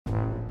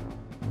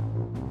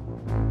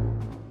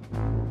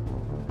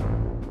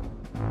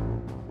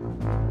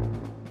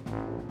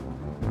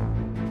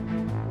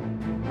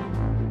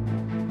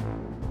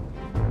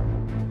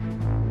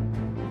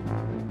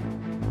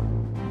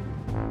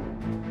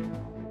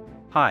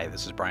Hi,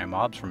 this is Brian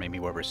Mobbs from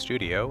AIMEE WEBER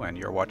STUDIO, and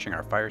you're watching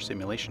our fire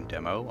simulation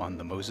demo on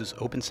the Moses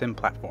OpenSim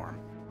platform.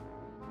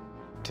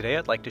 Today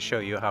I'd like to show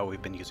you how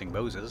we've been using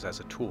Moses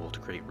as a tool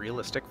to create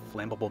realistic,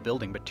 flammable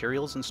building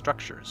materials and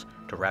structures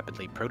to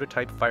rapidly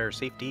prototype fire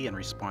safety and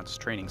response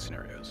training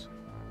scenarios.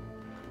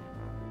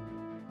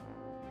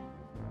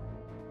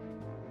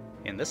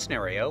 In this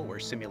scenario, we're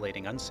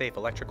simulating unsafe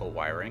electrical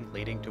wiring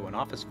leading to an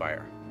office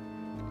fire.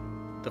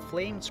 The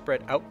flames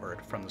spread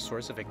outward from the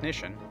source of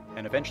ignition,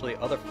 and eventually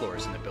other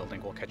floors in the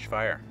building will catch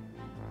fire.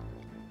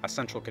 A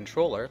central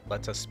controller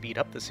lets us speed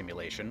up the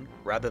simulation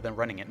rather than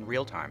running it in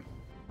real time.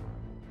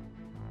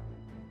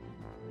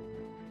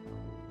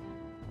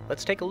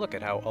 Let's take a look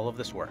at how all of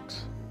this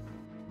works.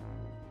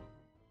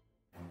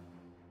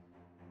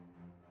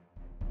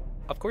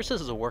 Of course,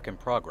 this is a work in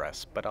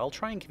progress, but I'll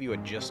try and give you a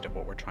gist of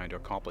what we're trying to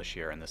accomplish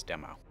here in this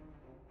demo.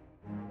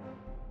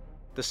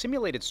 The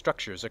simulated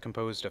structures are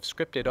composed of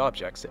scripted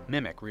objects that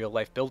mimic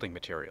real-life building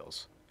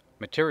materials.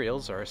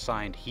 Materials are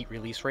assigned heat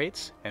release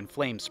rates and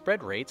flame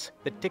spread rates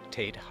that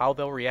dictate how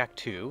they'll react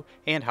to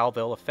and how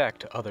they'll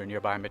affect other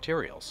nearby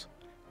materials.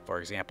 For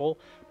example,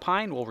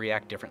 pine will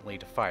react differently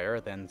to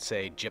fire than,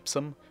 say,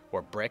 gypsum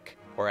or brick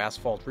or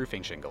asphalt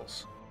roofing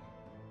shingles.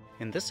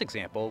 In this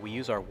example, we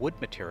use our wood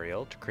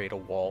material to create a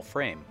wall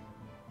frame.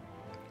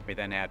 We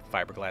then add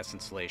fiberglass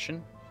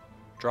insulation,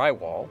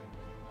 drywall,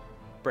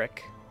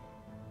 brick,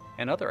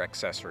 and other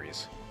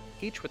accessories,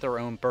 each with their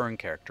own burn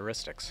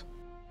characteristics.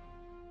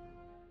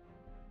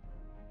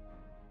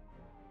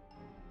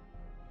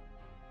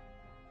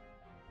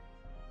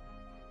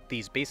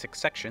 These basic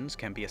sections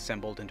can be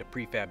assembled into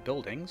prefab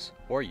buildings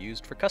or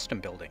used for custom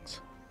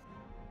buildings.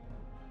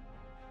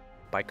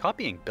 By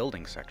copying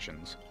building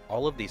sections,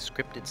 all of these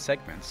scripted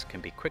segments can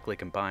be quickly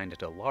combined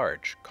into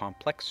large,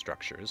 complex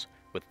structures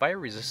with fire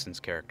resistance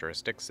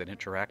characteristics that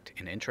interact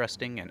in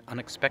interesting and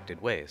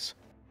unexpected ways.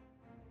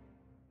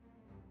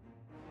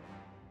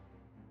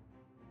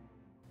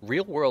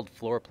 Real-world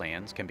floor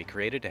plans can be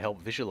created to help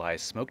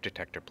visualize smoke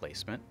detector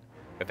placement,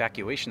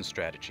 evacuation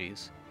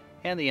strategies,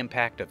 and the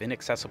impact of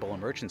inaccessible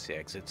emergency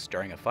exits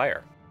during a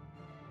fire.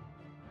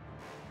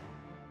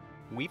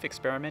 We've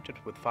experimented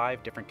with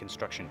 5 different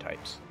construction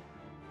types.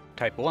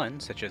 Type 1,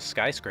 such as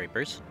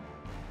skyscrapers.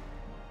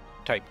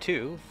 Type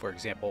 2, for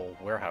example,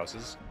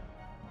 warehouses.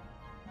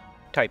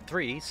 Type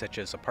 3, such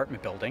as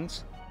apartment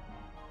buildings.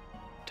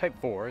 Type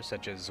 4,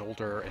 such as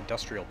older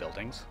industrial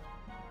buildings.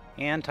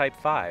 And Type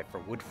 5 for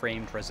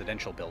wood-framed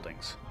residential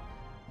buildings.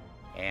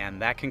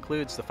 And that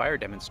concludes the fire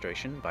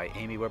demonstration by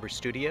AIMEE WEBER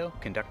STUDIO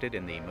conducted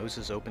in the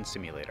Moses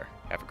OpenSimulator.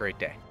 Have a great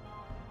day.